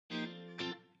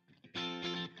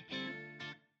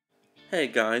Hey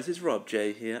guys, it's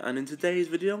RobJ here, and in today's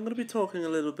video I'm going to be talking a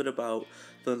little bit about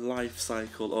the life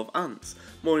cycle of ants,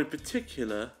 more in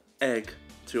particular, egg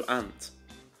to ant.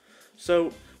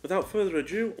 So, without further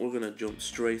ado, we're going to jump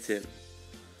straight in.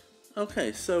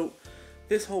 Okay, so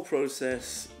this whole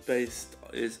process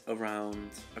is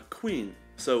around a queen.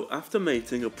 So after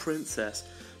mating, a princess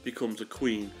becomes a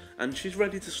queen, and she's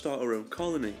ready to start her own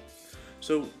colony.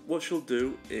 So what she'll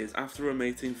do is, after a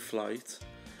mating flight,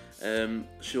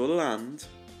 she'll land,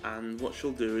 and what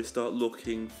she'll do is start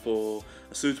looking for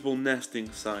a suitable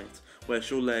nesting site where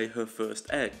she'll lay her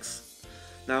first eggs.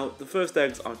 Now, the first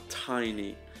eggs are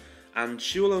tiny, and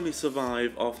she will only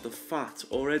survive off the fat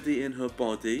already in her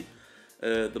body,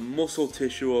 the muscle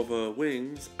tissue of her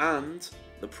wings, and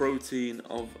the protein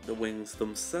of the wings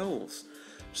themselves.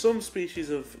 Some species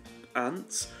of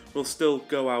ants will still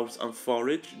go out and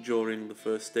forage during the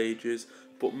first stages,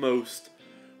 but most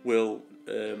will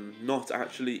not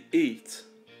actually eat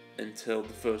until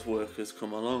the first workers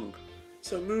come along.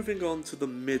 So moving on to the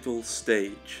middle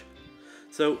stage.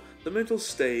 So the middle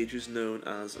stage is known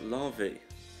as larvae.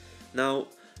 Now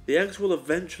the eggs will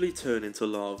eventually turn into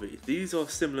larvae. These are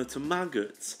similar to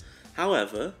maggots,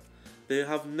 however they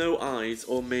have no eyes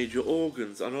or major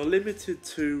organs and are limited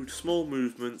to small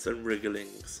movements and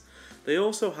wrigglings. They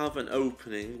also have an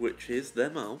opening, which is their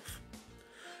mouth,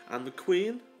 and the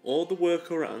queen or the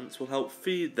worker ants will help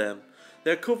feed them.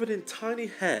 They are covered in tiny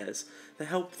hairs that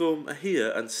help them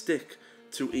adhere and stick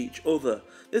to each other.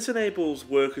 This enables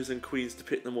workers and queens to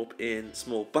pick them up in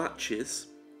small batches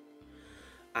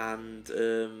and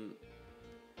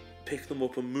pick them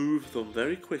up and move them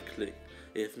very quickly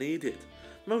if needed.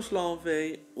 Most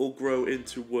larvae will grow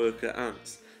into worker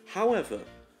ants. However,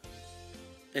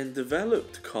 in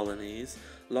developed colonies,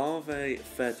 larvae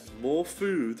fed more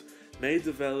food may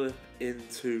develop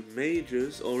into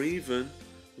majors or even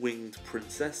winged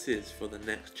princesses for the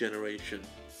next generation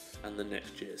and the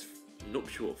next year's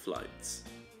nuptial flights.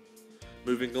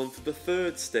 Moving on to the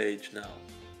third stage now.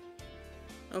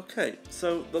 Okay,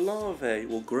 so the larvae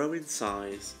will grow in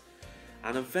size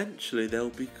and eventually they'll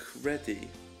be ready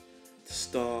to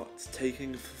start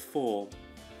taking the form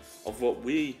of what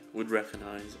we would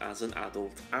recognise as an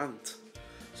adult ant.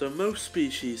 So most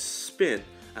species spin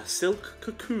a silk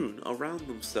cocoon around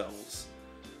themselves.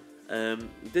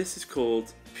 This is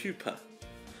called pupa.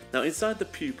 Now inside the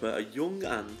pupa, a young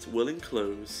ant will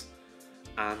enclose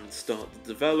and start to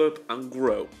develop and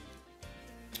grow.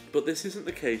 But this isn't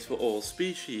the case for all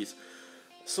species.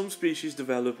 Some species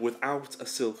develop without a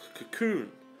silk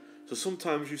cocoon. So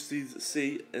sometimes you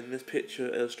see in this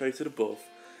picture illustrated above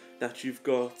that you've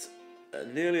got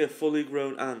nearly a fully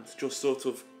grown ant just sort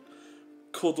of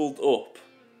cuddled up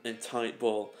in tight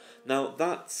ball. Now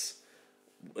that's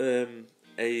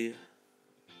a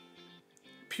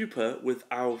pupa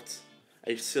without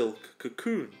a silk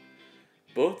cocoon.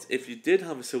 But if you did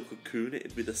have a silk cocoon,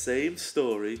 it'd be the same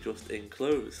story, just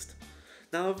enclosed.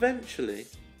 Now eventually,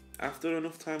 after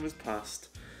enough time has passed,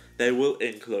 they will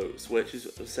enclose, which is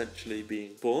essentially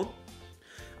being born,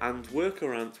 and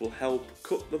worker ants will help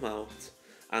cut them out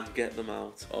and get them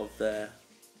out of their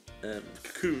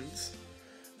cocoons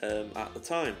at the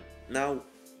time. Now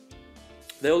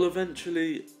they'll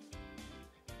eventually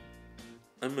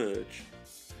emerge,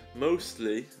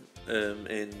 mostly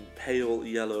in pale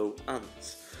yellow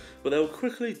ants, but they'll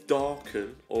quickly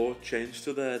darken or change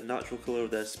to their natural colour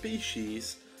of their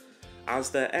species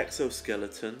as their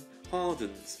exoskeleton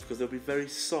hardens, because they'll be very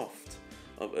soft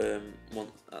at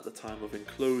the time of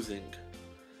enclosing.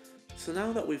 So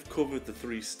now that we've covered the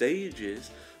three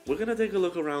stages, we're going to take a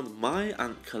look around my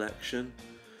ant collection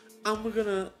and we're going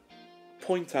to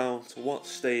point out what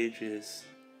stages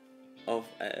of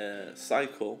a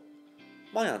cycle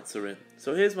my ants are in.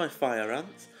 So here's my fire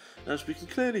ant, and as we can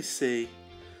clearly see,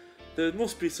 there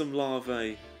must be some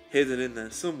larvae hidden in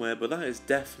there somewhere, but that is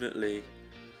definitely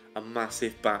a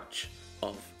massive batch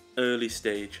of early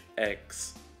stage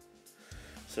eggs.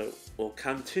 So we'll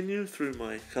continue through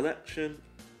my collection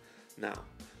now.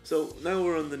 So now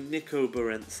we're on the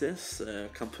Nicobarensis,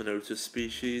 Camponotus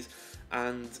species,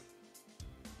 and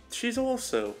she's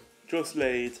also just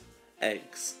laid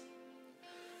eggs.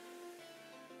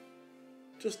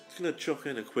 Just gonna chuck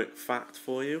in a quick fact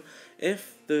for you.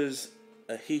 If there's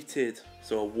a heated,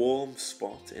 so a warm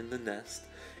spot in the nest,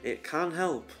 it can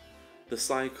help the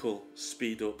cycle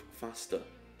speed up faster.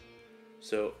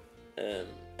 So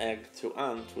egg to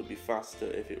ant would be faster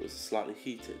if it was slightly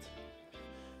heated.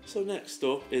 So next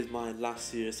up is my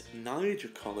last year's Niger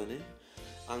colony,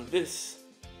 and this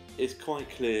is quite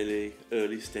clearly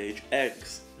early stage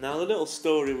eggs. Now the little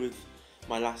story with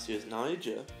my last year's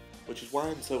Niger, which is why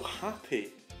I'm so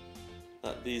happy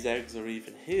that these eggs are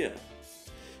even here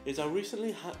is I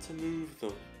recently had to move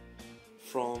them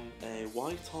from a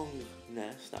white tongue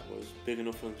nest that was big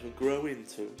enough for them to grow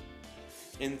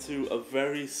into a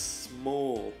very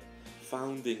small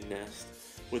founding nest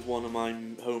with one of my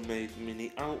homemade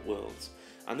mini outworlds.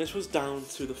 And this was down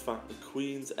to the fact the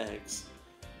queen's eggs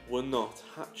were not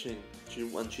hatching.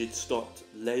 When she'd stopped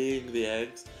laying the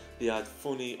eggs, they had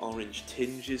funny orange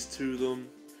tinges to them.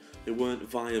 They weren't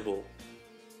viable,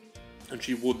 and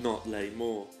she would not lay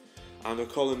more. And the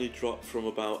colony dropped from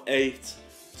about 8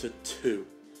 to 2.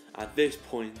 At this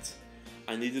point,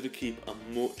 I needed to keep a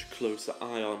much closer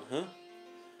eye on her,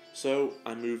 so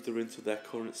I moved her into their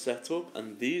current setup,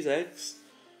 and these eggs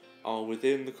are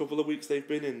within the couple of weeks they've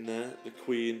been in there. The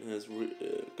queen has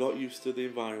got used to the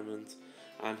environment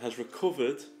and has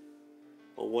recovered,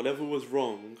 or whatever was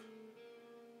wrong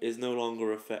is no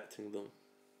longer affecting them.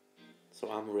 So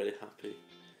I'm really happy.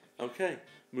 Okay,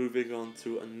 moving on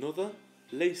to another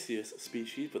Laceus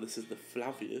species, but this is the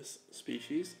Flavius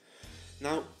species.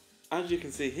 Now, as you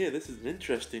can see here, this is an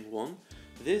interesting one.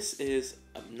 This is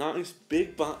a nice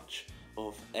big batch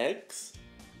of eggs,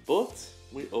 but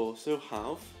we also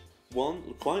have one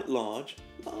quite large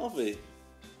larvae.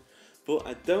 But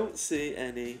I don't see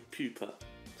any pupa,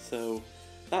 so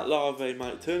that larvae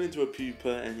might turn into a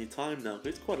pupa any time now.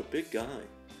 It's quite a big guy,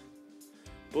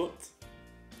 but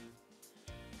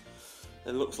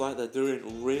it looks like they're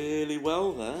doing really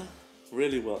well there,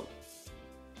 really well.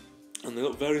 And they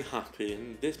look very happy,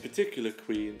 and this particular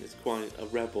queen is quite a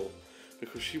rebel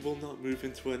because she will not move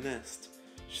into her nest.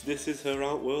 This is her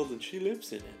outworld and she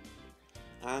lives in it.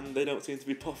 And they don't seem to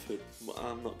be bothered, but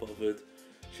I'm not bothered.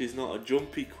 She's not a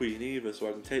jumpy queen either, so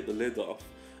I can take the lid off.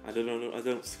 I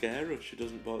don't scare her, she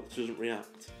doesn't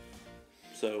react.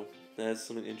 So there's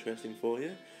something interesting for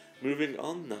you. Moving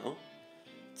on now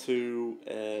to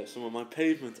some of my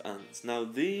pavement ants. Now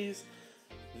this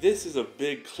is a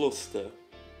big cluster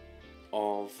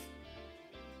of,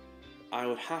 I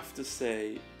would have to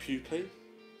say, pupae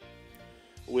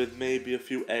with maybe a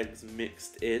few eggs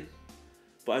mixed in.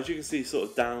 But as you can see, sort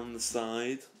of down the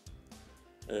side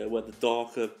where the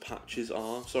darker patches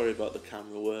are, sorry about the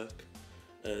camera work,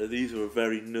 these are a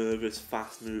very nervous,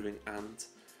 fast moving ant,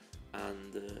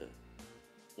 and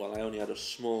well, I only had a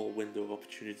small window of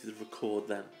opportunity to record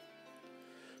them.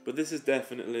 But this is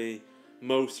definitely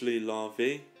mostly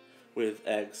larvae with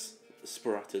eggs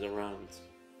spratted around.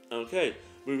 Okay,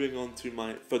 moving on to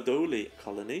my Fodoli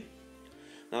colony.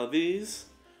 Now these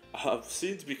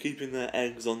seem to be keeping their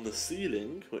eggs on the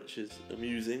ceiling, which is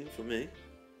amusing for me.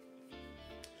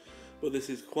 But this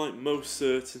is quite most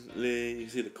certainly, you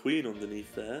see the queen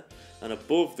underneath there, and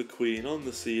above the queen on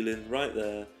the ceiling right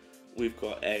there, we've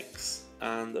got eggs,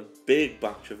 and a big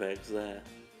batch of eggs there.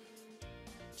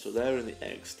 So they're in the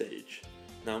egg stage.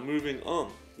 Now moving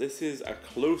on, this is a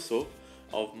close-up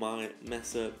of my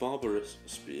Mesa barbarus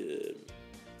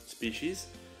species.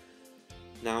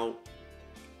 Now,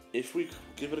 if we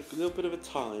give it a little bit of a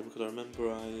time, because I remember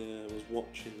I was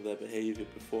watching their behaviour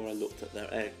before I looked at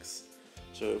their eggs.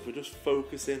 So if we just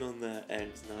focus in on their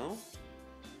eggs now.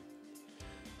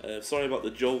 Sorry about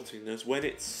the joltiness. When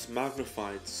it's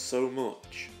magnified so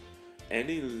much,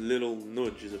 any little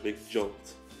nudge is a big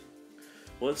jolt.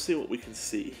 Well, let's see what we can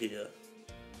see here.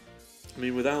 I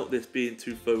mean, without this being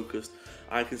too focused,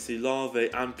 I can see larvae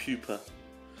and pupa.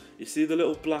 You see the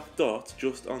little black dot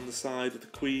just on the side of the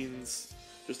queen's,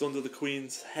 just under the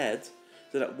queen's head?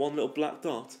 So that one little black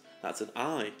dot, that's an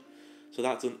eye. So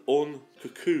that's an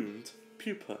uncocooned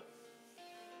pupa.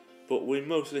 But we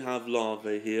mostly have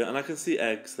larvae here, and I can see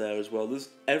eggs there as well. There's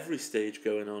every stage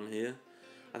going on here.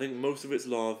 I think most of it's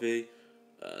larvae,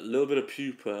 a little bit of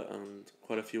pupa, and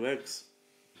quite a few eggs.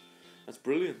 That's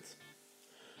brilliant.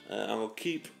 I'll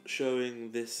keep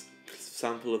showing this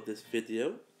sample of this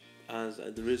video, as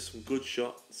there is some good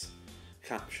shots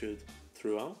captured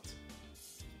throughout.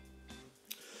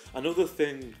 Another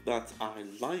thing that I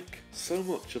like so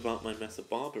much about my Mesa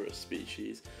barbarus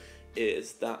species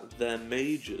is that their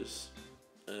majors,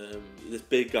 this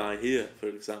big guy here for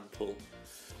example,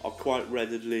 are quite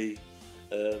readily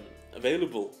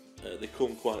available. They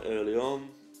come quite early on,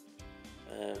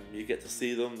 you get to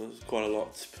see them, there's quite a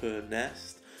lot per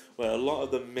nest, where a lot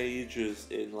of the majors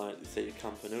in, like, say, your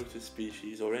Camponotus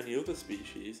species or any other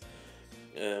species,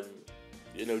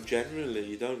 you know, generally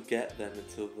you don't get them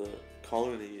until the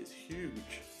colony is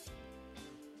huge.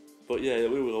 But yeah,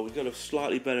 we've got a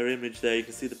slightly better image there. You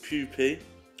can see the pupae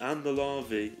and the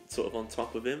larvae sort of on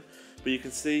top of him, but you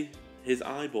can see his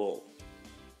eyeball.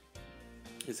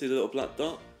 You see the little black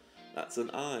dot? That's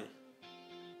an eye.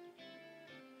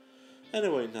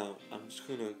 Anyway, now I'm just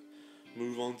gonna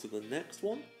move on to the next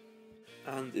one.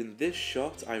 And in this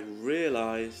shot I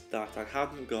realised that I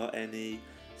hadn't got any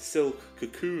silk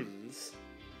cocoons,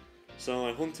 so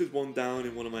I hunted one down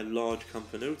in one of my large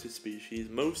Campanota species.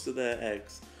 Most of their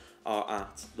eggs are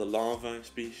at the larvae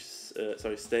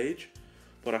stage,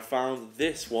 but I found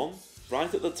this one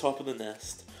right at the top of the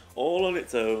nest, all on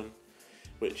its own,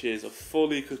 which is a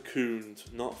fully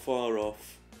cocooned, not far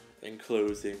off,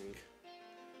 enclosing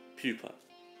pupa.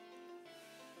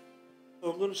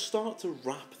 So I'm going to start to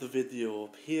wrap the video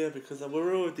up here because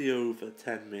we're already over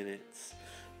 10 minutes.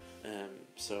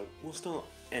 So we'll start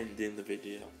ending the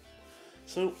video.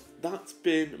 So that's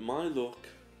been my look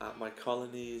at my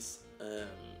colony's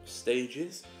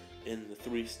stages in the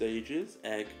 3 stages: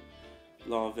 egg,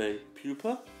 larvae,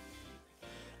 pupa.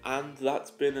 And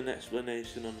that's been an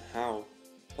explanation on how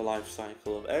the life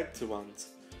cycle of egg to ant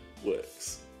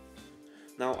works.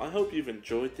 Now I hope you've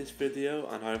enjoyed this video,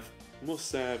 and I must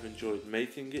say I've enjoyed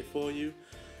making it for you.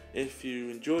 If you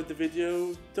enjoyed the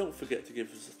video, don't forget to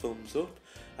give us a thumbs up,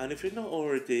 and if you're not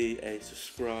already a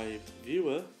subscribed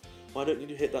viewer, why don't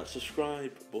you hit that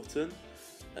subscribe button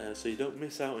so you don't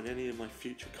miss out on any of my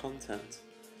future content.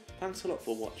 Thanks a lot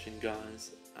for watching,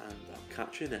 guys, and I'll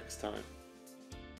catch you next time.